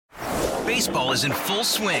Baseball is in full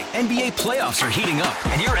swing. NBA playoffs are heating up,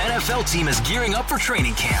 and your NFL team is gearing up for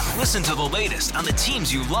training camp. Listen to the latest on the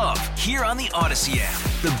teams you love here on the Odyssey app.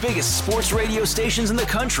 The biggest sports radio stations in the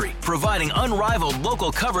country, providing unrivaled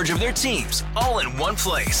local coverage of their teams, all in one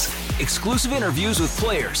place. Exclusive interviews with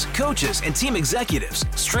players, coaches, and team executives,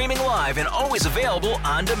 streaming live and always available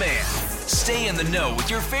on demand. Stay in the know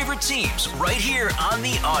with your favorite teams right here on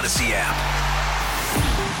the Odyssey app.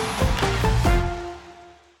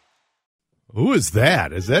 Who is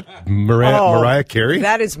that? Is that Mariah Carey?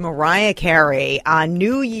 That is Mariah Carey on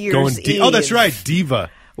New Year's Eve. Oh, that's right,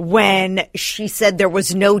 Diva. When she said there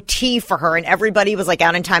was no tea for her, and everybody was like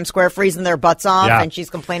out in Times Square freezing their butts off, and she's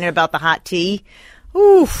complaining about the hot tea.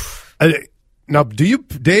 Oof. Now, Dave,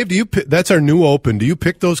 that's our new open. Do you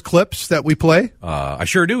pick those clips that we play? I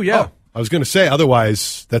sure do, yeah. Oh, I was going to say,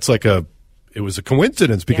 otherwise, that's it was a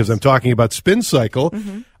coincidence because I'm talking about Spin Cycle.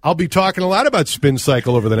 Mm-hmm. I'll be talking a lot about Spin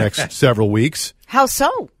Cycle over the next several weeks. How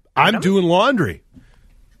so? I'm doing laundry.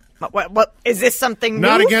 What is this something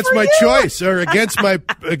not new against for my you? choice or against my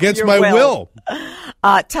will.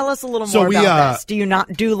 Tell us a little more about this. Do you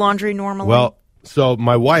not do laundry normally? Well, so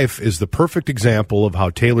my wife is the perfect example of how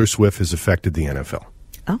Taylor Swift has affected the NFL.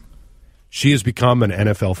 Oh, she has become an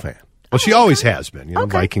NFL fan. Well, she always has been. You know,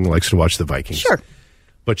 Viking likes to watch the Vikings. Sure.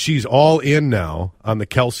 But she's all in now on the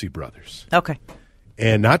Kelce brothers. Okay.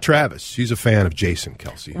 And not Travis. She's a fan of Jason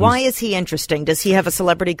Kelce. Why is he interesting? Does he have a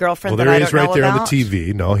celebrity girlfriend that I don't know about? Well, there he is right there on the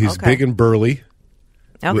TV. No, he's big and burly.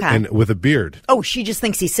 Okay. And with a beard. Oh, she just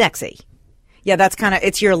thinks he's sexy. Yeah, that's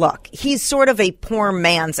it's your look. He's sort of a poor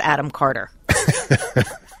man's Adam Carter.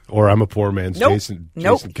 Or I'm a poor man's Jason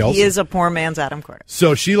Kelce. He is a poor man's Adam Carter.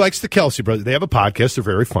 So she likes the Kelce brothers. They have a podcast. They're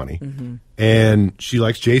very funny. Mm-hmm. And she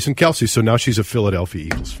likes Jason Kelce. So now she's a Philadelphia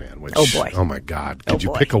Eagles fan. Which, oh, boy. Oh, my God. Could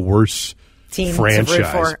you pick a worse team franchise? To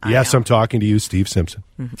root for? Yes, I'm talking to you, Steve Simpson.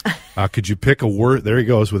 Mm-hmm. Could you pick a worse? There he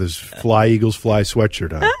goes with his Fly Eagles Fly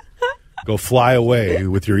sweatshirt on. Go fly away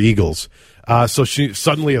with your Eagles. So she's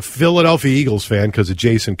suddenly a Philadelphia Eagles fan because of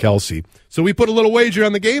Jason Kelce. So we put a little wager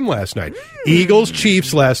on the game last night.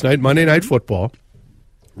 Eagles-Chiefs last night, Monday Night Football.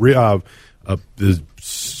 The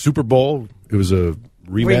Super Bowl, it was a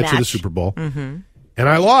rematch of the Super Bowl. Mm-hmm. And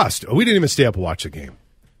I lost. We didn't even stay up and watch the game.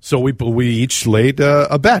 So we each laid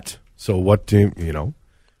a bet. So what team,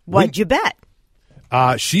 What'd you bet?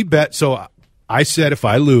 She bet. So I said if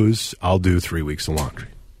I lose, I'll do 3 weeks of laundry.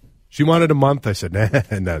 She wanted a month. I said, no.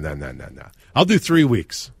 I'll do 3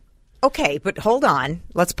 weeks. Okay, but hold on.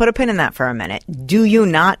 Let's put a pin in that for a minute. Do you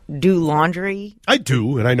not do laundry? I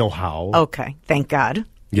do, and I know how. Okay, thank God.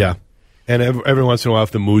 Yeah. And every once in a while, if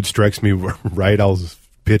the mood strikes me right, I'll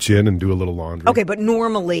pitch in and do a little laundry. Okay, but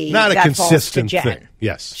normally not a that consistent falls to Jen. thing.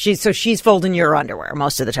 Yes. She's folding your underwear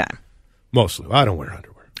most of the time. Mostly. I don't wear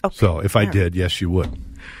underwear. Okay. So if I did, yes, you would.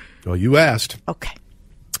 Well, you asked. Okay.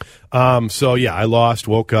 So, yeah, I lost,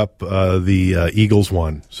 woke up, the Eagles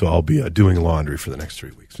won, so I'll be doing laundry for the next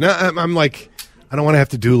 3 weeks. Now, I'm like, I don't want to have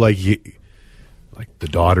to do like the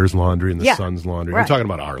daughter's laundry and the son's laundry. Right. I'm talking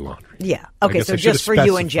about our laundry. Yeah. Okay, so just for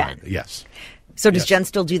you and Jen. Yes. So does Jen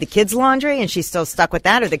still do the kids' laundry, and she's still stuck with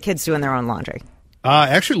that, or the kids doing their own laundry?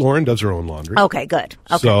 Actually, Lauren does her own laundry. Okay, good.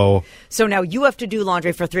 Okay. So now you have to do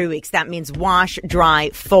laundry for 3 weeks. That means wash,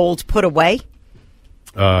 dry, fold, put away?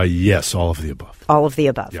 Yes, all of the above. All of the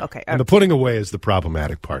above. Yeah. Okay. And the putting away is the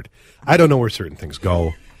problematic part. I don't know where certain things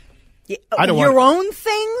go. I don't your own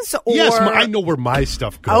things? Or? Yes, I know where my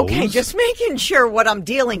stuff goes. Okay, just making sure what I'm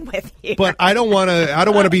dealing with here. But I don't want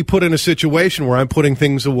to be put in a situation where I'm putting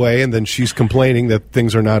things away and then she's complaining that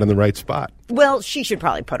things are not in the right spot. Well, she should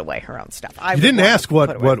probably put away her own stuff. You didn't ask what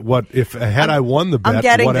if I won the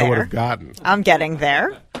bet, what I would have gotten. I'm getting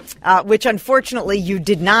there, which unfortunately you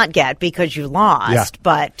did not get because you lost. Yeah.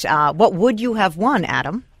 But what would you have won,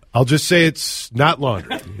 Adam? I'll just say it's not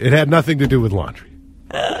laundry. It had nothing to do with laundry.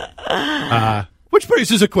 Which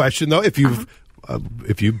raises a question, though. If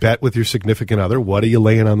you bet with your significant other, what are you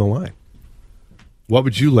laying on the line? What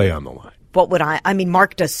would you lay on the line? What would I mean,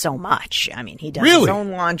 Mark does so much. I mean, he does his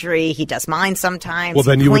own laundry. He does mine sometimes. Well,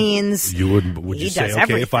 then he you cleans. Would you say, okay,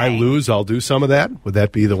 everything. if I lose, I'll do some of that? Would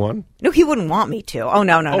that be the one? No, he wouldn't want me to. Oh,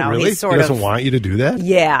 no. Really? He's he doesn't want you to do that?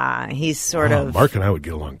 Yeah, he's sort of. Mark and I would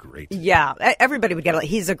get along great. Yeah, everybody would get along.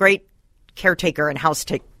 He's a great caretaker and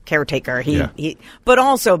caretaker. But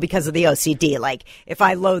also because of the OCD. Like, if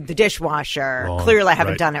I load the dishwasher, clearly I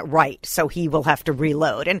haven't done it right, so he will have to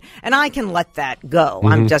reload. And I can let that go.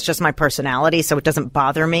 Mm-hmm. That's just my personality, so it doesn't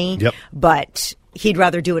bother me. Yep. But he'd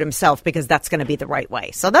rather do it himself because that's going to be the right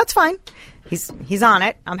way. So that's fine. He's on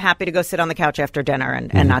it. I'm happy to go sit on the couch after dinner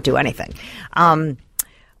and not do anything.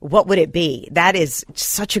 what would it be? That is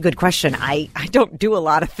such a good question. I don't do a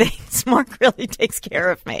lot of things. Mark really takes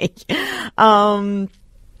care of me. I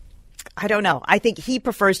don't know. I think he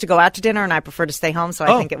prefers to go out to dinner and I prefer to stay home, so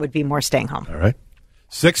I think it would be more staying home. All right.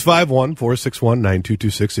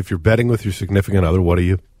 651-461-9226. If you're betting with your significant other, what are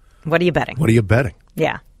you betting? What are you betting?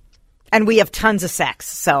 Yeah. And we have tons of sex,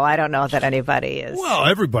 so I don't know that anybody is. Well,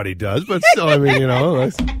 everybody does, but still, I mean,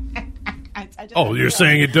 you're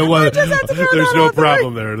saying it. There's no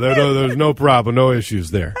problem there. There's no problem. No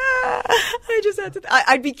issues there. I just had to.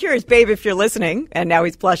 I'd be curious, babe, if you're listening, and now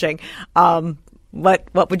he's blushing.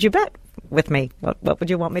 What would you bet with me? What would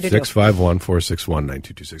you want me to do?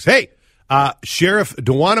 651-461-9226. Hey, Sheriff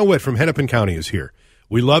Dewana Witt from Hennepin County is here.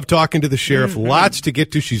 We love talking to the sheriff. Mm-hmm. Lots to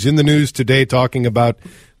get to. She's in the news today talking about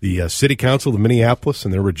the city council of Minneapolis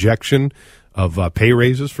and their rejection of pay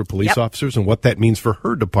raises for police officers and what that means for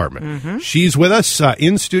her department. Mm-hmm. She's with us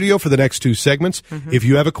in studio for the next two segments. Mm-hmm. If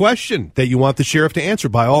you have a question that you want the sheriff to answer,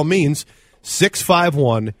 by all means,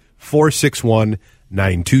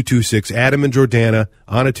 651-461-9226. Adam and Jordana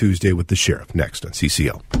on a Tuesday with the sheriff. Next on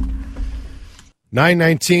CCO.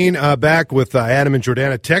 9:19, back with Adam and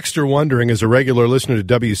Jordana. Texter wondering, as a regular listener to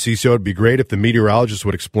WCCO, it'd be great if the meteorologist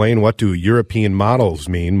would explain what do European models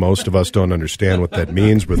mean. Most of us don't understand what that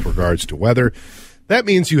means with regards to weather. That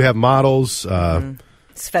means you have models, Svetlana,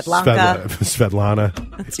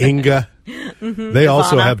 Inga. Mm-hmm. They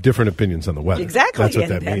also have different opinions on the weather. Exactly. That's what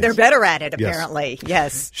that means. They're better at it, apparently.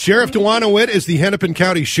 Yes. Sheriff Dewana Witt is the Hennepin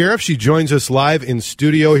County Sheriff. She joins us live in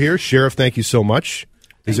studio here. Sheriff, thank you so much.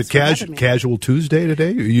 Is it casual Tuesday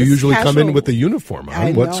today? You usually come in with the uniform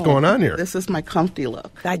on. What's going on here? This is my comfy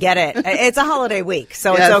look. I get it. It's a holiday week,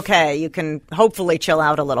 so it's okay. You can hopefully chill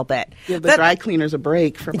out a little bit. Give the dry cleaners a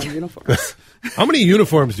break for my uniforms. How many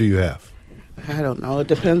uniforms do you have? I don't know. It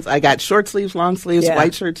depends. I got short sleeves, long sleeves,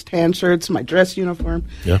 white shirts, tan shirts, my dress uniform.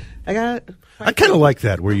 Yeah. I kind of like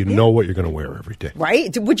that, where you know what you're going to wear every day.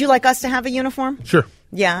 Right? Would you like us to have a uniform? Sure.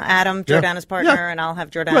 Yeah, Adam, Jordana's partner, and I'll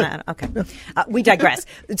have Jordana. Right. Okay. Yeah. We digress.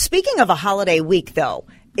 Speaking of a holiday week, though,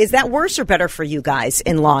 is that worse or better for you guys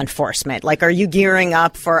in law enforcement? Like, are you gearing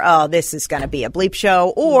up for, this is going to be a bleep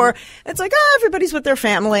show? Or it's like, everybody's with their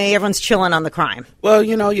family, everyone's chilling on the crime? Well,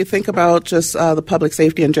 you think about just the public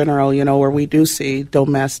safety in general, where we do see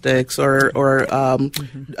domestics or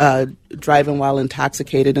driving while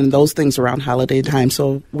intoxicated and those things around holiday time.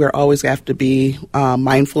 So we're always have to be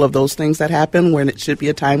mindful of those things that happen when it should be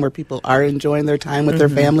a time where people are enjoying their time with their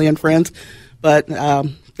family and friends. But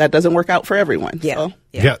that doesn't work out for everyone. Yeah. So.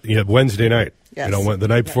 Yeah, Wednesday night. Yes. The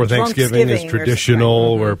night before Thanksgiving is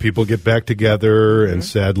traditional, where people get back together, and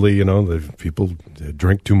sadly, the people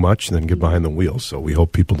drink too much and then get behind the wheel. So we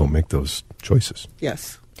hope people don't make those choices.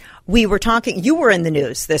 Yes. We were talking, you were in the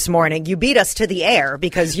news this morning. You beat us to the air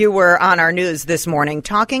because you were on our news this morning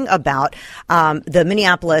talking about the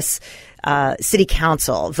Minneapolis City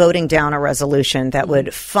Council voting down a resolution that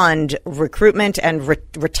would fund recruitment and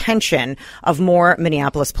retention of more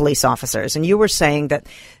Minneapolis police officers. And you were saying that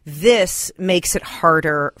this makes it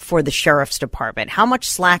harder for the sheriff's department. How much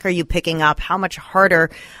slack are you picking up? How much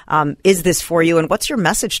harder is this for you? And what's your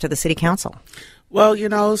message to the City Council? Well,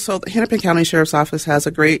 so the Hennepin County Sheriff's Office has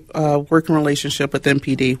a great working relationship with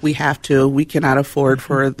MPD. We have to. We cannot afford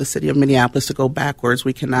for the city of Minneapolis to go backwards.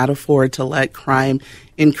 We cannot afford to let crime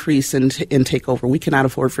increase and take over. We cannot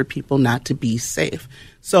afford for people not to be safe.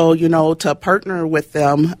 So, to partner with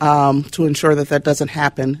them to ensure that doesn't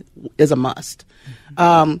happen is a must.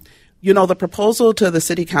 The proposal to the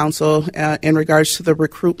City Council in regards to the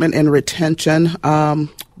recruitment and retention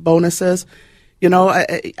bonuses,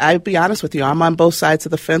 I'll be honest with you. I'm on both sides of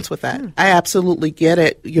the fence with that. I absolutely get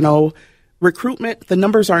it. Recruitment, the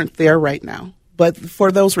numbers aren't there right now. But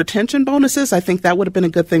for those retention bonuses, I think that would have been a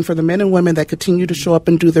good thing for the men and women that continue to show up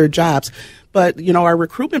and do their jobs. But, our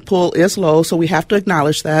recruitment pool is low, so we have to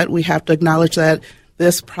acknowledge that. We have to acknowledge that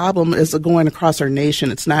this problem is going across our nation.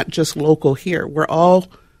 It's not just local here. We're all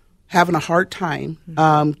having a hard time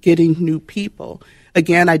getting new people.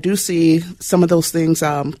 Again, I do see some of those things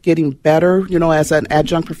getting better, as an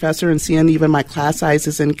adjunct professor and seeing even my class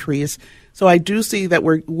sizes increase. So I do see that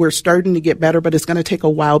we're starting to get better, but it's going to take a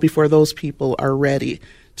while before those people are ready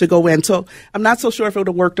to go in. So I'm not so sure if it would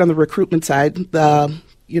have worked on the recruitment side.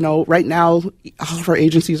 Right now, all of our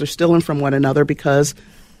agencies are stealing from one another because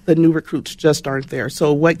the new recruits just aren't there.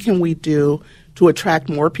 So what can we do to attract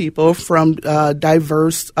more people from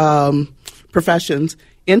diverse professions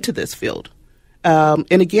into this field? And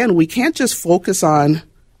again, we can't just focus on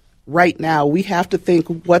right now. We have to think,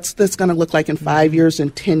 what's this going to look like in 5 years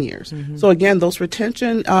and 10 years? Mm-hmm. So again, those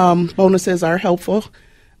retention bonuses are helpful.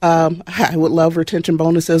 I would love retention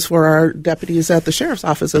bonuses for our deputies at the sheriff's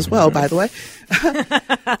office as well, by the way.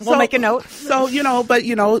 We'll make a note. So, but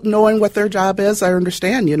knowing what their job is, I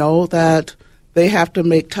understand, that they have to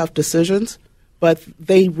make tough decisions, but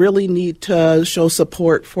they really need to show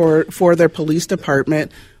support for their police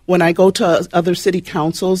department. When I go to other city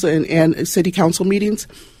councils and city council meetings,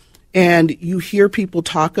 and you hear people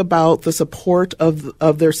talk about the support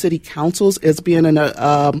of their city councils as being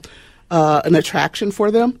an attraction for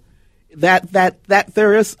them, that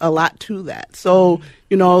there is a lot to that. So,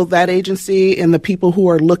 that agency and the people who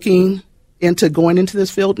are looking into going into this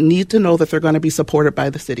field need to know that they're going to be supported by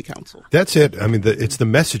the city council. That's it. I mean, it's the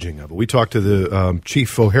messaging of it. We talked to the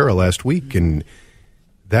Chief O'Hara last week, and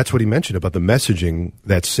that's what he mentioned about the messaging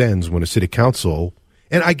that sends when a city council,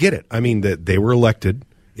 and I get it. I mean, that they were elected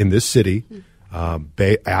in this city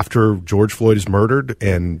after George Floyd is murdered,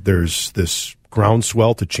 and there's this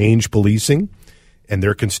groundswell to change policing, and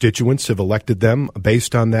their constituents have elected them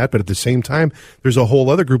based on that. But at the same time, there's a whole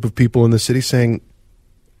other group of people in the city saying,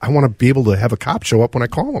 I want to be able to have a cop show up when I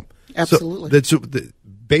call them. Absolutely. So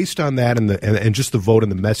based on that and just the vote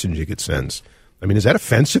and the messaging it sends, I mean, is that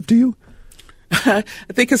offensive to you? I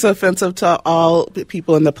think it's offensive to all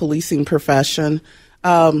people in the policing profession.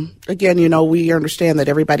 Again, we understand that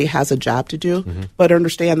everybody has a job to do, but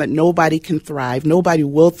understand that nobody can thrive. Nobody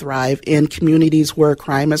will thrive in communities where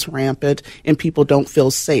crime is rampant and people don't feel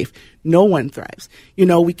safe. No one thrives.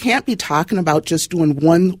 We can't be talking about just doing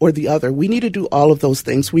one or the other. We need to do all of those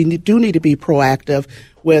things. We do need to be proactive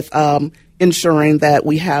with ensuring that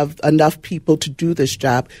we have enough people to do this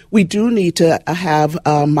job. We do need to have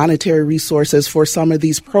monetary resources for some of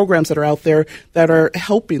these programs that are out there that are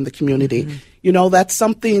helping the community. That's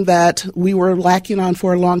something that we were lacking on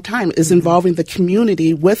for a long time, is involving the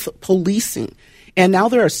community with policing. And now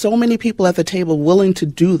there are so many people at the table willing to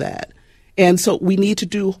do that. And so we need to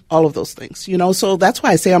do all of those things, So that's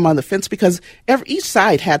why I say I'm on the fence, because each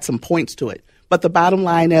side had some points to it. But the bottom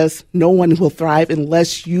line is no one will thrive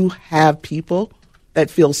unless you have people that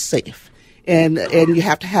feel safe. And you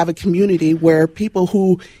have to have a community where people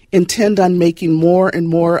who intend on making more and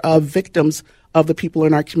more victims of the people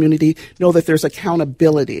in our community know that there's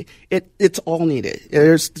accountability. It's all needed.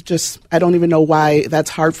 I don't even know why that's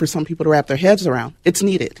hard for some people to wrap their heads around. It's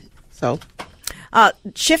needed. So,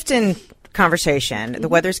 shift in conversation. The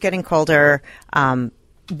weather's getting colder.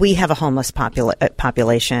 We have a homeless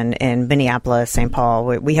population in Minneapolis, St. Paul.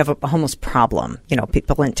 We have a homeless problem,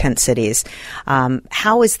 people in tent cities.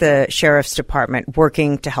 How is the sheriff's department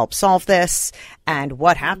working to help solve this? And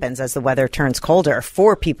what happens as the weather turns colder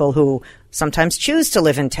for people who sometimes choose to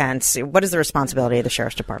live in tents? What is the responsibility of the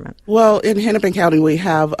sheriff's department? Well, in Hennepin County, we do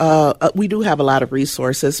have a lot of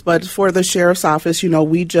resources. But for the sheriff's office,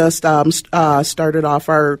 we just started off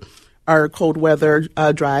our cold weather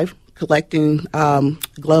drive, collecting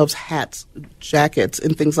gloves, hats, jackets,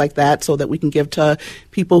 and things like that so that we can give to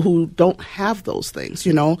people who don't have those things,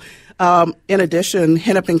 In addition,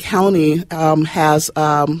 Hennepin County has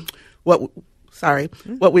what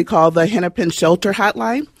we call the Hennepin Shelter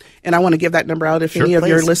Hotline. And I want to give that number out if any of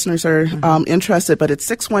your listeners are interested, but it's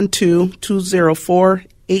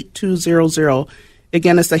 612-204-8200.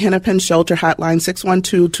 Again, it's the Hennepin Shelter Hotline,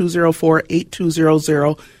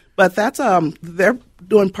 612-204-8200. But that's they're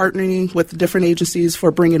doing partnering with different agencies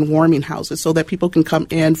for bringing warming houses so that people can come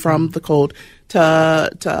in from the cold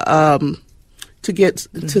to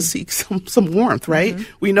seek some warmth. Right?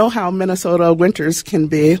 We know how Minnesota winters can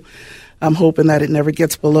be. I'm hoping that it never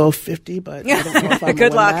gets below 50, but I don't know if I'm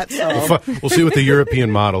Good luck. That, so. We'll see what the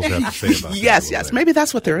European models have to say about that. Yes. Maybe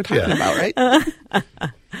that's what they're talking about, right?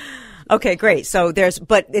 Okay, great. So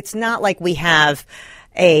but it's not like we have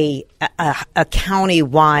a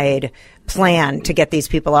county-wide plan to get these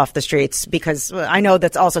people off the streets, because I know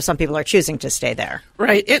that also some people are choosing to stay there.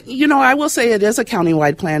 Right. I will say it is a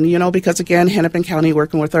county-wide plan, because, again, Hennepin County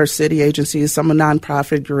working with our city agencies, some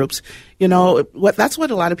nonprofit groups, that's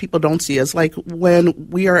what a lot of people don't see is like when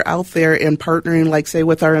we are out there and partnering, like, say,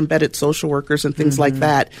 with our embedded social workers and things like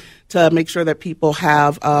that to make sure that people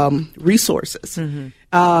have resources.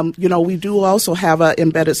 We do also have an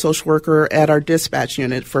embedded social worker at our dispatch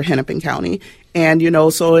unit for Hennepin County. And,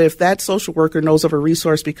 so if that social worker knows of a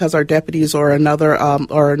resource because our deputies or another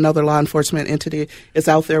law enforcement entity is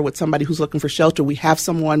out there with somebody who's looking for shelter, we have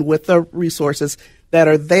someone with the resources that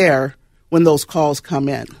are there when those calls come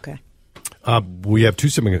in. Okay. We have two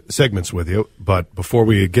segments with you, but before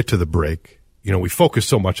we get to the break, we focus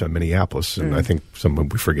so much on Minneapolis, and I think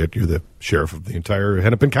we forget you're the sheriff of the entire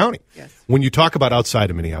Hennepin County. Yes. When you talk about outside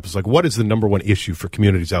of Minneapolis, what is the number one issue for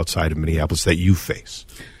communities outside of Minneapolis that you face?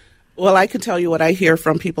 Well, I can tell you what I hear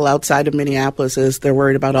from people outside of Minneapolis is they're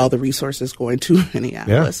worried about all the resources going to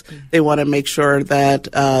Minneapolis. Yeah. They want to make sure that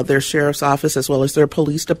their sheriff's office as well as their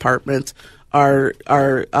police departments are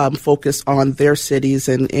focused on their cities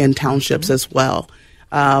and townships as well.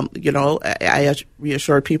 I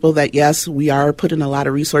reassured people that, yes, we are putting a lot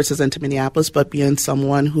of resources into Minneapolis, but being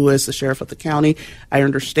someone who is the sheriff of the county, I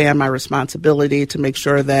understand my responsibility to make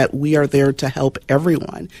sure that we are there to help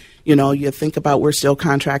everyone. You think about we're still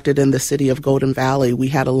contracted in the city of Golden Valley. We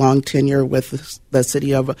had a long tenure with the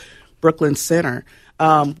city of Brooklyn Center.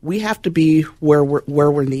 We have to be where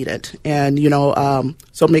we're needed. And,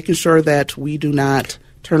 so making sure that we do not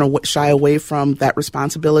shy away from that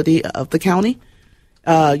responsibility of the county,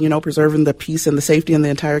 preserving the peace and the safety in the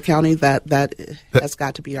entire county, that has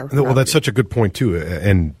got to be our priority. Well, that's such a good point, too.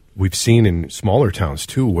 And we've seen in smaller towns,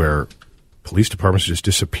 too, where police departments just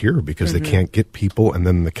disappear because they can't get people, and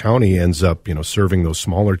then the county ends up, serving those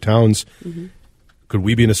smaller towns. Mm-hmm. Could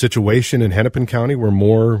we be in a situation in Hennepin County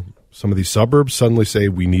where some of these suburbs suddenly say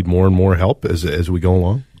we need more and more help as we go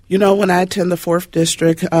along? When I attend the 4th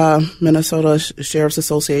District Minnesota Sheriff's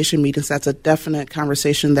Association meetings, that's a definite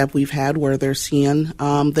conversation that we've had where they're seeing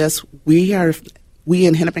this. We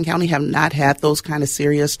in Hennepin County have not had those kind of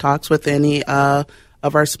serious talks with any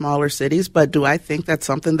of our smaller cities, but do I think that's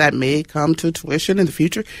something that may come to fruition in the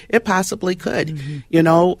future? It possibly could.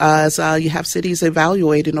 Mm-hmm. As you have cities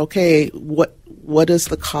evaluating, okay, what is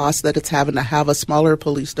the cost that it's having to have a smaller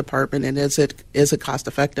police department, and is it cost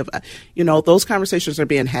effective? Those conversations are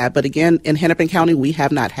being had, but again, in Hennepin County, we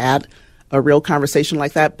have not had a real conversation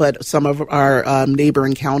like that, but some of our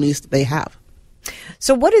neighboring counties, they have.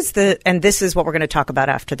 So and this is what we're going to talk about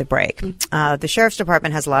after the break. The Sheriff's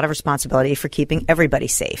Department has a lot of responsibility for keeping everybody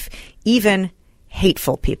safe, even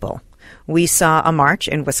hateful people. We saw a march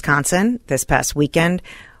in Wisconsin this past weekend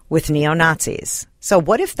with neo-Nazis. So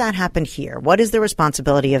what if that happened here? What is the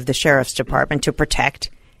responsibility of the Sheriff's Department to protect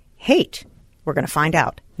hate? We're going to find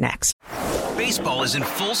out next. Baseball is in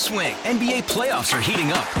full swing. NBA playoffs are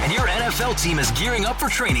heating up, and your NFL team is gearing up for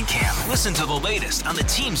training camp. Listen to the latest on the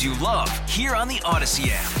teams you love here on the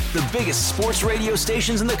Odyssey app. The biggest sports radio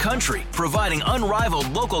stations in the country, providing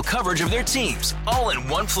unrivaled local coverage of their teams, all in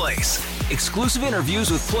one place. Exclusive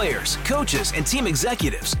interviews with players, coaches, and team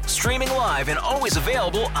executives, streaming live and always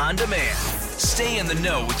available on demand. Stay in the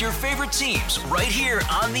know with your favorite teams right here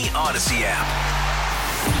on the Odyssey app.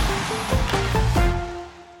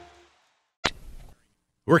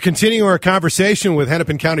 We're continuing our conversation with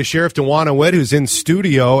Hennepin County Sheriff Dewana Witt, who's in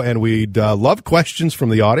studio, and we'd love questions from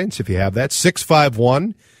the audience if you have that.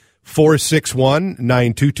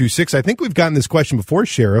 651-461-9226. I think we've gotten this question before,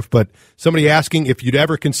 Sheriff, but somebody asking if you'd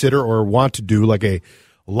ever consider or want to do like a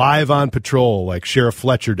live on patrol like Sheriff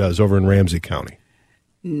Fletcher does over in Ramsey County.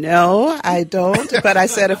 No, I don't. But I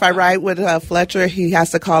said if I ride with Fletcher, he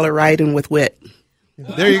has to call it riding with Witt.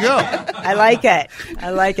 There you go. I like it.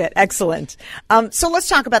 Excellent. So let's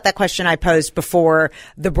talk about that question I posed before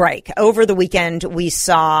the break. Over the weekend, we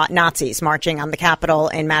saw Nazis marching on the Capitol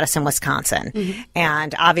in Madison, Wisconsin. Mm-hmm.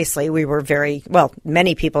 And obviously we were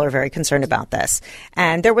many people are very concerned about this.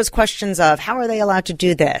 And there was questions of how are they allowed to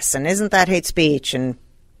do this? And isn't that hate speech? And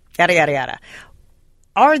yada, yada, yada.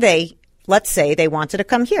 Are they? Let's say they wanted to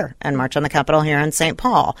come here and march on the Capitol here in St.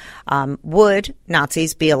 Paul. Would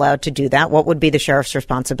Nazis be allowed to do that? What would be the sheriff's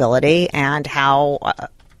responsibility? And how,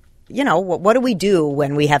 what do we do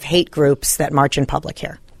when we have hate groups that march in public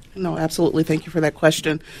here? No, absolutely. Thank you for that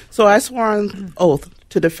question. So I swore on oath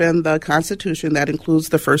to defend the Constitution that includes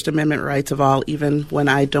the First Amendment rights of all, even when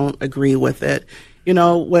I don't agree with it.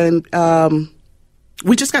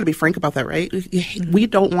 We just got to be frank about that, right? We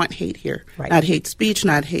don't want hate here. Right. Not hate speech,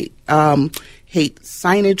 not hate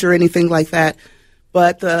signage or anything like that.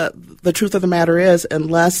 But the truth of the matter is,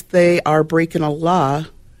 unless they are breaking a law,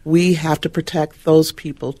 we have to protect those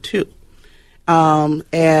people too. When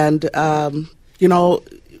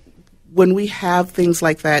we have things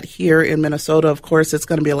like that here in Minnesota, of course, it's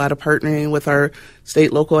going to be a lot of partnering with our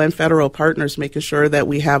state, local, and federal partners, making sure that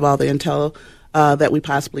we have all the intel that we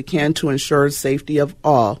possibly can to ensure safety of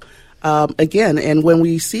all. And when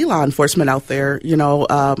we see law enforcement out there,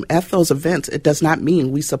 at those events, it does not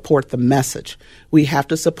mean we support the message. We have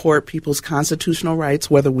to support people's constitutional rights,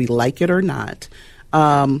 whether we like it or not.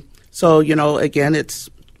 It's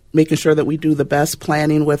making sure that we do the best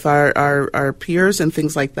planning with our peers and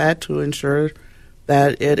things like that to ensure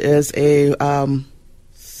that it is a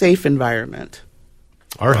safe environment.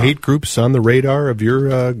 Are hate groups on the radar of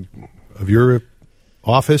your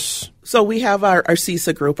office? So we have our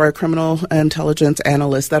CISA group, our criminal intelligence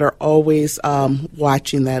analysts, that are always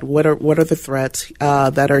watching that. What are the threats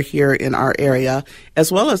that are here in our area,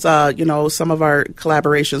 as well as some of our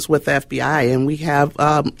collaborations with the FBI, and we have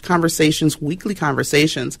weekly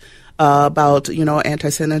conversations about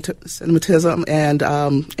anti-Semitism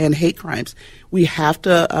and hate crimes. We have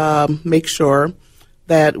to make sure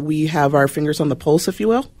that we have our fingers on the pulse, if you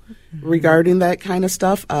will, regarding that kind of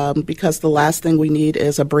stuff, because the last thing we need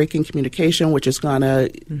is a break in communication, which is going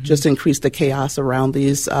to just increase the chaos around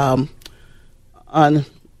these unlikable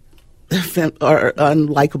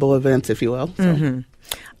events, if you will. So.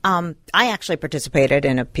 I actually participated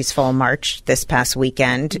in a peaceful march this past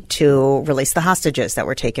weekend to release the hostages that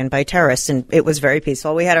were taken by terrorists, and it was very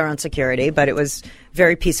peaceful. We had our own security, but it was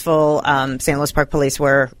very peaceful. St. Louis Park Police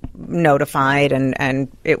were notified, and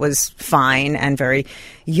it was fine and very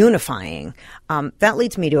unifying. That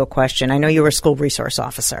leads me to a question. I know you were a school resource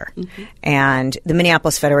officer, and the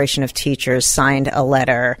Minneapolis Federation of Teachers signed a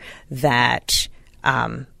letter that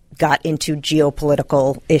got into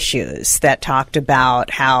geopolitical issues that talked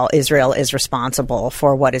about how Israel is responsible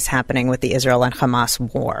for what is happening with the Israel and Hamas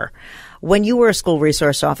war. When you were a school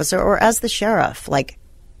resource officer or as the sheriff, how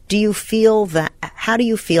do you feel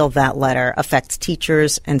that letter affects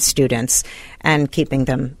teachers and students and keeping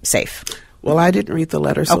them safe? Well, I didn't read the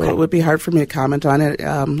letter, so it would be hard for me to comment on it.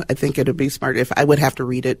 I think it would be smart if I would have to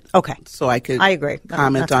read it. Okay. So I could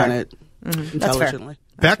comment on it intelligently.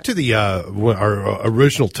 Back to the our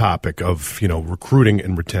original topic of recruiting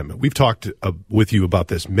and retention. We've talked with you about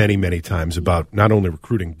this many, many times about not only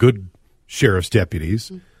recruiting good sheriff's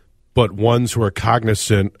deputies, but ones who are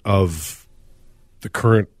cognizant of the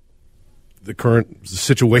current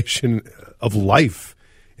situation of life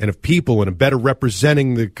and of people and of better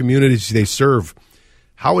representing the communities they serve.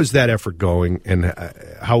 How is that effort going, and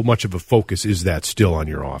how much of a focus is that still on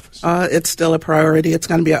your office? It's still a priority. It's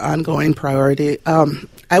going to be an ongoing priority.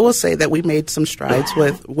 I will say that we made some strides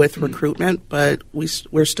with recruitment, but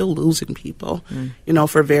we're still losing people,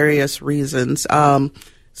 for various reasons.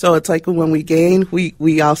 So it's like when we gain,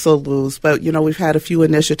 we also lose. But, we've had a few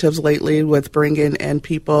initiatives lately with bringing in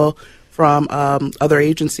people from other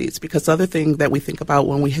agencies, because the other thing that we think about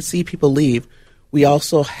when we see people leave, we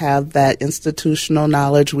also have that institutional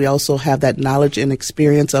knowledge. We also have that knowledge and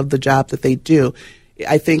experience of the job that they do.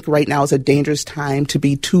 I think right now is a dangerous time to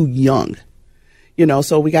be too young.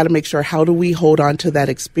 So we got to make sure, how do we hold on to that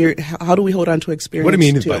experience? How do we hold on to experience? What do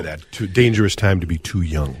you mean by that? Too dangerous time to be too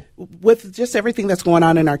young? With just everything that's going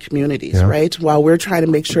on in our communities, right? While we're trying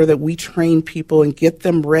to make sure that we train people and get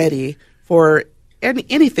them ready for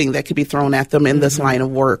anything that could be thrown at them in this line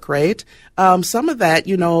of work, right? Some of that,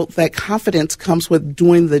 that confidence comes with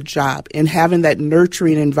doing the job and having that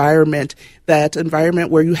nurturing environment, that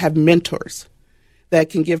environment where you have mentors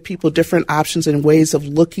that can give people different options and ways of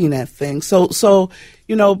looking at things. So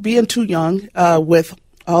being too young with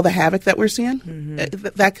all the havoc that we're seeing,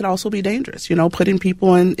 that could also be dangerous, putting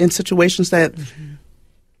people in situations that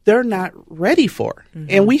they're not ready for.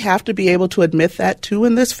 And we have to be able to admit that, too,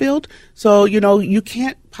 in this field. So, you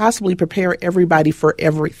can't possibly prepare everybody for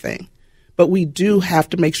everything. But we do have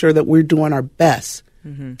to make sure that we're doing our best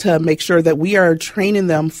to make sure that we are training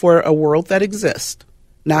them for a world that exists,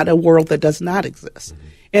 not a world that does not exist.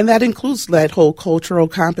 And that includes that whole cultural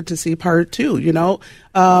competency part, too, just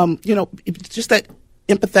that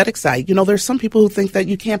empathetic side. There's some people who think that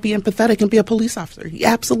you can't be empathetic and be a police officer.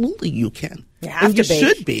 Absolutely, you can. You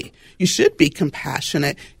should be. You should be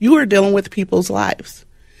compassionate. You are dealing with people's lives.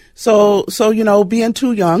 So being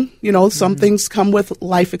too young, some things come with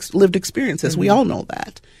lived experiences. We all know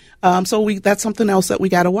that. So that's something else that we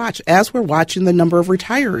got to watch as we're watching the number of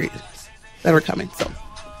retirees that are coming. So.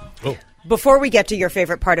 Before we get to your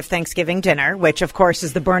favorite part of Thanksgiving dinner, which, of course,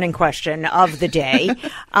 is the burning question of the day,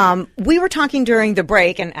 we were talking during the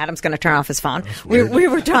break, and Adam's going to turn off his phone. We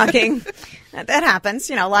were talking. That happens,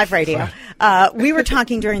 live radio. We were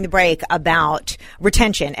talking during the break about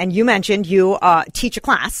retention, and you mentioned you teach a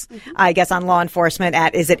class, I guess, on law enforcement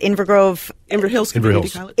at, is it Inver Hills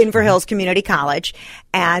Community College.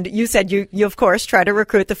 And you said you of course, try to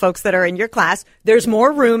recruit the folks that are in your class. There's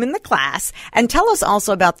more room in the class. And tell us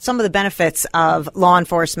also about some of the benefits of law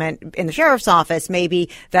enforcement in the sheriff's office, maybe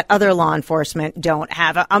that other law enforcement don't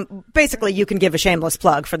have. Basically, you can give a shameless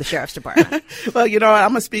plug for the sheriff's department. Well, I'm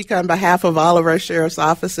going to speak on behalf of all of our sheriff's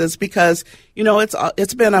offices because,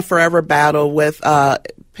 it's been a forever battle with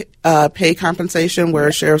pay compensation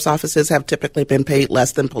where sheriff's offices have typically been paid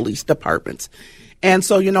less than police departments. And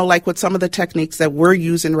so, like with some of the techniques that we're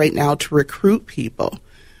using right now to recruit people,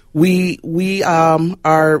 we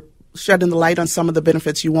are shedding the light on some of the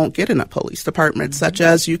benefits you won't get in a police department, such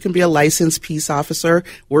as you can be a licensed peace officer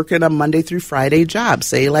working a Monday through Friday job,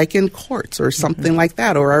 say like in courts or something like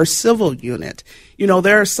that, or our civil unit.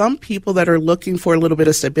 There are some people that are looking for a little bit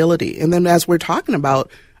of stability. And then as we're talking about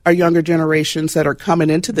our younger generations that are coming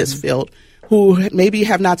into this field who maybe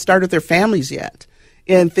have not started their families yet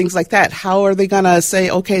and things like that, how are they going to say,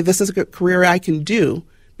 okay, this is a good career I can do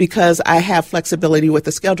because I have flexibility with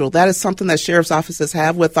the schedule? That is something that sheriff's offices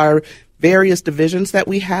have with our various divisions that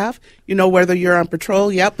we have. Whether you're on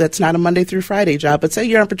patrol, yep, that's not a Monday through Friday job. But say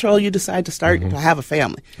you're on patrol, you decide to start to have a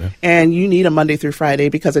family, and you need a Monday through Friday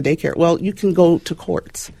because of daycare. Well, you can go to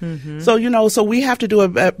courts. So we have to do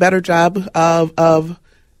a better job of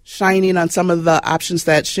shining on some of the options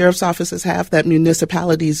that sheriff's offices have that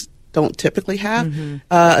municipalities don't typically have.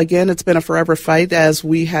 Again, it's been a forever fight as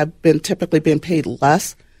we have been typically been paid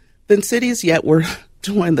less than cities, yet we're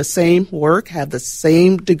doing the same work, have the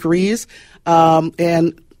same degrees,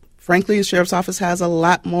 and frankly, the sheriff's office has a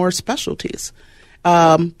lot more specialties,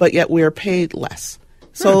 but yet we're paid less.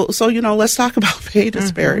 So let's talk about pay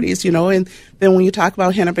disparities, and then when you talk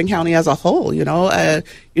about Hennepin County as a whole,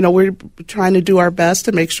 we're trying to do our best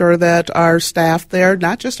to make sure that our staff there,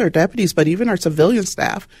 not just our deputies, but even our civilian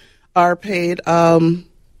staff, are paid a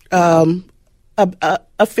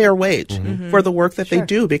fair wage for the work that they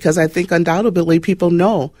do, because I think undoubtedly people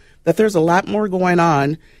know that there's a lot more going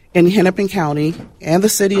on in Hennepin County and the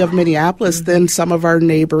city of Minneapolis than some of our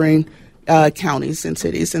neighboring counties and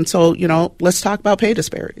cities. And so, let's talk about pay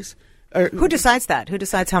disparities. Who decides that? Who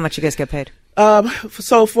decides how much you guys get paid?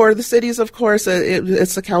 So for the cities, of course,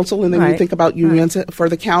 it's the council, and then you think about unions. For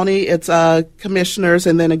the county, it's commissioners,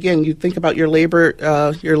 and then again, you think about your labor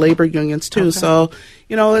unions too. Okay. So,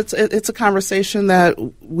 it's a conversation that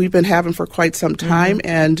we've been having for quite some time,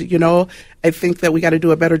 and I think that we got to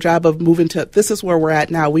do a better job of moving to this is where we're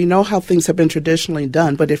at now. We know how things have been traditionally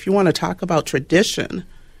done, but if you want to talk about tradition,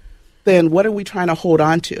 then what are we trying to hold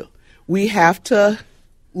on to? We have to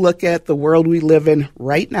look at the world we live in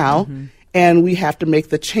right now. And we have to make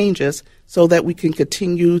the changes so that we can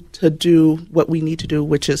continue to do what we need to do,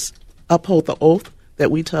 which is uphold the oath that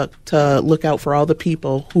we took to look out for all the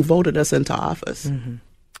people who voted us into office.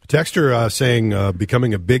 Texter saying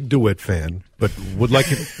becoming a big DeWitt fan, but would like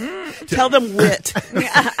it. Tell them wit.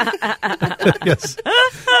 Yes.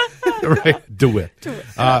 Right. DeWitt.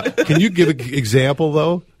 Can you give an example,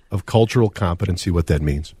 though, of cultural competency, what that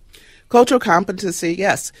means? Cultural competency,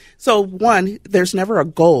 yes. So one, there's never a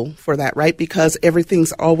goal for that, right? Because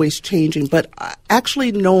everything's always changing. But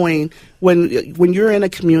actually knowing when you're in a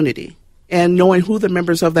community and knowing who the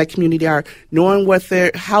members of that community are, knowing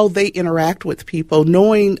how they interact with people,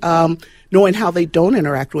 knowing how they don't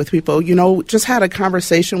interact with people. Just had a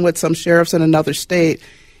conversation with some sheriffs in another state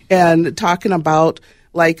and talking about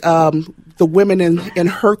the women in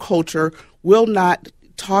her culture will not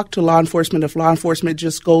talk to law enforcement if law enforcement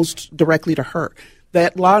just goes directly to her.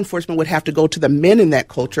 That law enforcement would have to go to the men in that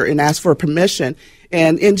culture and ask for permission.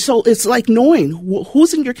 And so it's like knowing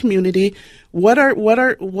who's in your community, what are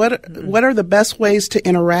the best ways to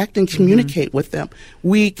interact and communicate with them.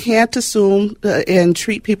 We can't assume and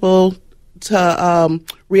treat people to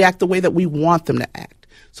react the way that we want them to act.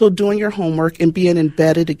 So doing your homework and being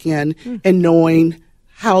embedded again and knowing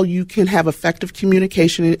how you can have effective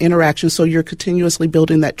communication and interaction so you're continuously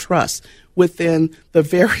building that trust within the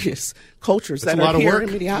various cultures that are here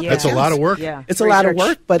in Minneapolis. That's a lot of work. Yeah. It's a lot of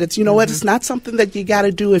work, but it's, what, it's not something that you got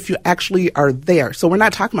to do if you actually are there. So we're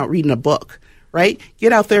not talking about reading a book, right?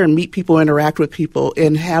 Get out there and meet people, interact with people,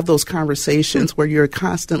 and have those conversations where you're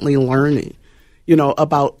constantly learning,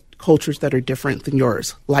 about cultures that are different than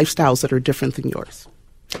yours, lifestyles that are different than yours.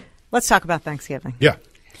 Let's talk about Thanksgiving. Yeah.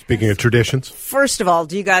 Speaking of traditions. First of all,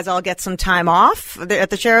 do you guys all get some time off at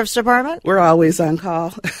the Sheriff's Department? We're always on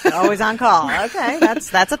call. Always on call. Okay,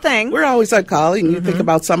 that's a thing. We're always on call. And you think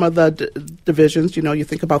about some of the divisions, you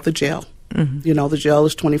think about the jail. The jail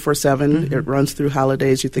is 24/7. It runs through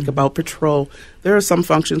holidays. You think about patrol. There are some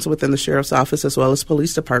functions within the sheriff's office as well as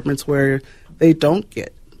police departments where they don't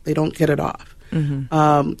get it off.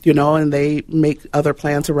 And they make other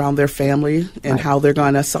plans around their family and how they're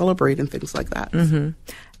going to celebrate and things like that.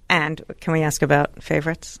 And can we ask about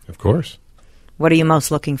favorites? Of course. What are you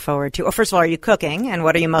most looking forward to? Well, first of all, are you cooking? And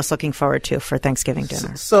what are you most looking forward to for Thanksgiving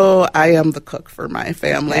dinner? So I am the cook for my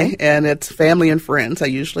family, and it's family and friends. I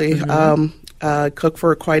usually cook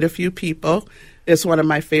for quite a few people. It's one of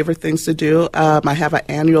my favorite things to do. I have an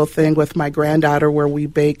annual thing with my granddaughter where we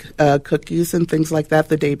bake cookies and things like that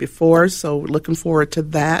the day before, so we're looking forward to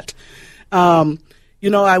that.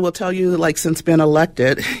 I will tell you, like, since being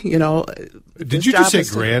elected, Did you just say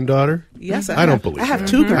granddaughter? Yes, I don't believe that. I have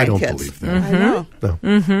 2 grandkids. I don't believe that. I know.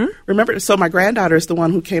 No. Remember, so my granddaughter is the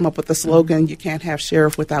one who came up with the slogan, "You can't have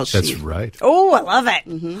sheriff without sheep." That's right. Oh, I love it.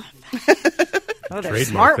 Oh, they're Trademark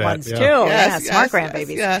smart that, ones, yeah. too. Yes, smart yes,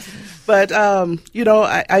 grandbabies. Yes. But,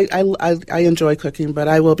 I enjoy cooking, but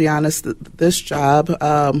I will be honest, this job,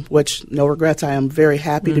 which no regrets, I am very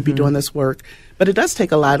happy to be doing this work, but it does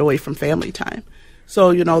take a lot away from family time.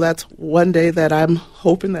 So, that's one day that I'm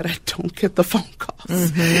hoping that I don't get the phone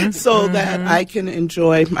calls so that I can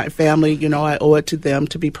enjoy my family. I owe it to them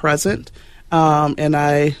to be present, and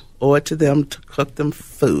I owe it to them to cook them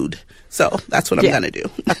food. So that's what I'm going to do.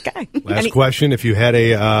 Okay. Last question. If you had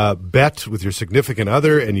a bet with your significant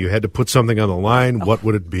other and you had to put something on the line, what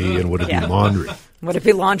would it be, and would it be laundry? Would it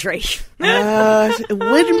be laundry? It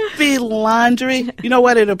wouldn't be laundry. You know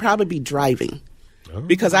what? It'll probably be driving.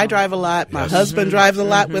 Because I drive a lot. My husband drives a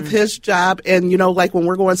lot with his job. And, like when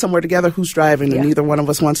we're going somewhere together, who's driving? And neither one of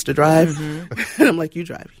us wants to drive. And I'm like, you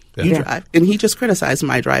drive. You drive. And he just criticized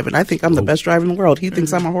my driving. I think I'm the best driver in the world. He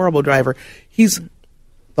thinks I'm a horrible driver. He's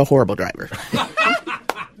the horrible driver.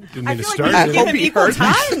 Didn't mean to Like start we're there. giving people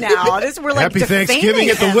time now. We're like Happy Thanksgiving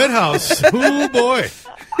at the him. Whit House. Oh, boy.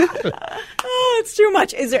 Oh, it's too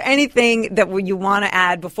much. Is there anything that you want to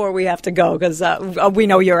add before we have to go? Because we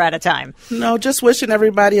know you're out of time. No, just wishing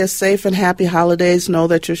everybody a safe and happy holidays. Know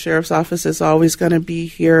that your sheriff's office is always going to be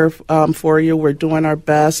here for you. We're doing our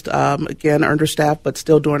best. Again, understaffed, but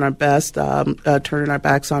still doing our best. Turning our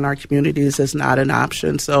backs on our communities is not an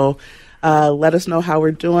option. So let us know how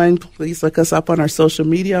we're doing. Please look us up on our social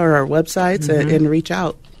media or our websites and reach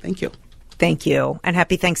out. Thank you. Thank you. And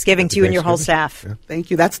happy Thanksgiving to you and your whole staff. Yeah. Thank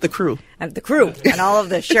you. That's the crew. And the crew and all of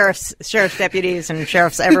the sheriff's deputies and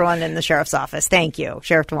everyone in the sheriff's office. Thank you,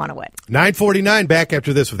 Sheriff DeWanowit. 9:49, back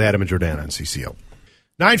after this with Adam and Jordana on CCO.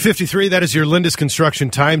 9:53, that is your Lindus Construction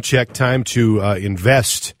time check. Time to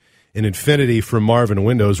invest in Infinity from Marvin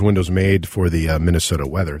Windows. Windows made for the Minnesota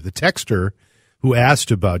weather. The texter who asked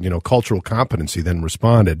about, cultural competency then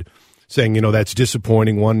responded saying, that's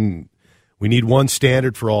disappointing. We need one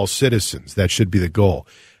standard for all citizens. That should be the goal.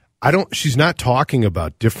 She's not talking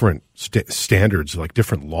about different standards, like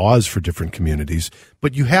different laws for different communities,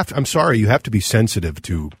 but you have to be sensitive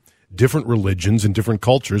to different religions and different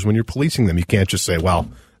cultures when you're policing them. You can't just say, well,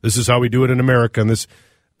 this is how we do it in America. And this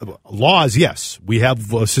laws, yes, we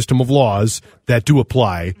have a system of laws that do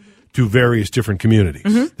apply to various different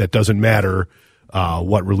communities. That doesn't matter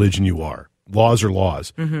what religion you are. Laws are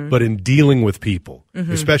laws. But in dealing with people,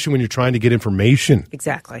 especially when you're trying to get information,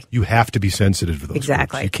 exactly, you have to be sensitive to those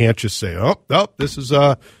exactly. groups. You can't just say, oh, this is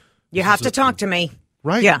you have to talk to me.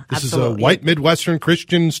 Right. Yeah, this absolutely. is a white Midwestern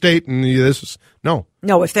Christian state, and this is no.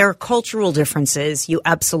 If there are cultural differences, you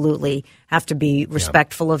absolutely have to be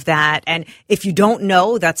respectful of that. And if you don't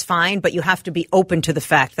know, that's fine, but you have to be open to the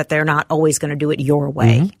fact that they're not always going to do it your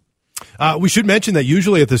way. We should mention that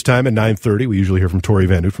usually at this time at 9:30, we usually hear from Tori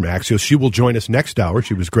Van Noot from Axios. She will join us next hour.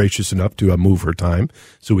 She was gracious enough to move her time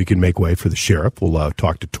so we can make way for the sheriff. We'll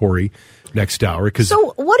talk to Tori next hour.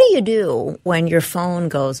 So what do you do when your phone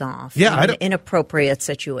goes off in an inappropriate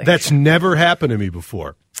situation? That's never happened to me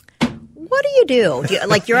before. What do you do?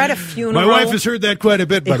 You're at a funeral? My wife has heard that quite a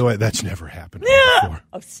bit, by the way. That's never happened to me before.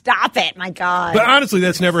 Oh, stop it. My God. But honestly,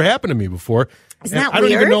 that's never happened to me before. Isn't that I don't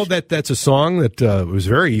weird? even know that that's a song that was a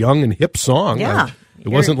very young and hip song. Yeah. It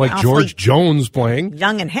wasn't like George Jones playing.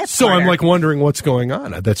 Young and hip. So I'm wondering what's going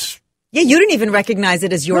on. Yeah, you didn't even recognize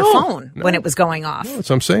it as your phone when it was going off. No, that's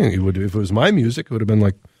what I'm saying. If it was my music, it would have been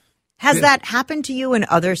like. Has that happened to you in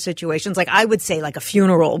other situations? I would say a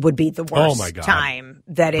funeral would be the worst time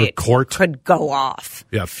that it could go off.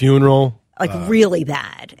 Yeah, funeral. Really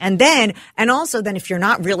bad. And also if you're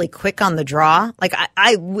not really quick on the draw,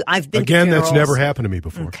 I've been to funerals. That's never happened to me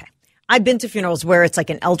before. Okay. I've been to funerals where it's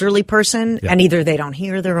an elderly person and either they don't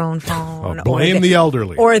hear their own phone blame the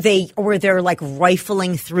elderly. Or they're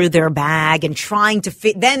rifling through their bag and trying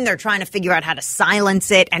to then they're trying to figure out how to silence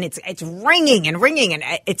it, and it's ringing and ringing, and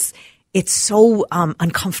it's so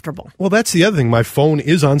uncomfortable. Well, that's the other thing. My phone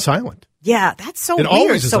is on silent. Yeah, that's so weird. It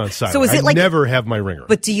always is on silent. So is it I never have my ringer.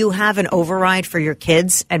 But do you have an override for your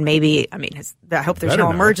kids? And maybe, I hope there's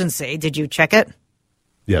no emergency. Did you check it?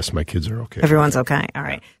 Yes, my kids are okay. Everyone's okay. All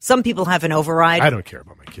right. Some people have an override. I don't care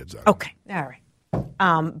about my kids. Okay. All right.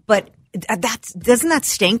 But doesn't that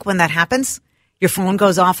stink when that happens? Your phone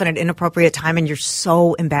goes off at an inappropriate time and you're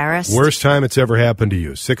so embarrassed. Worst time it's ever happened to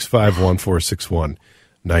you. 651-461.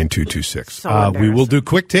 9226. We will do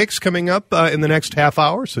quick takes coming up in the next half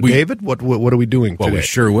hour. So, David, what are we doing today? Well, we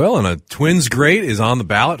sure will. And a Twins great is on the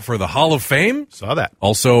ballot for the Hall of Fame. Saw that.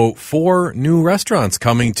 Also, 4 new restaurants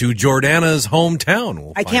coming to Jordana's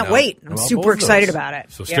hometown. I can't wait. I'm super excited about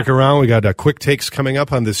it. So stick around. We got quick takes coming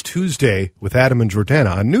up on this Tuesday with Adam and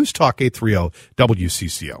Jordana on News Talk 830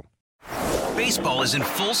 WCCO. Baseball is in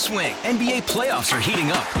full swing. NBA playoffs are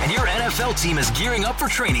heating up, and your NFL team is gearing up for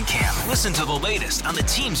training camp. Listen to the latest on the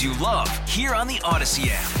teams you love here on the Odyssey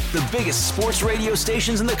app. The biggest sports radio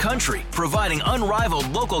stations in the country, providing unrivaled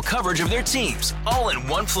local coverage of their teams, all in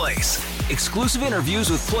one place. Exclusive interviews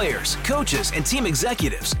with players, coaches, and team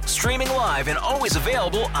executives, streaming live and always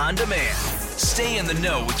available on demand. Stay in the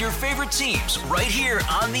know with your favorite teams right here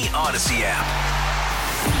on the Odyssey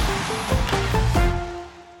app.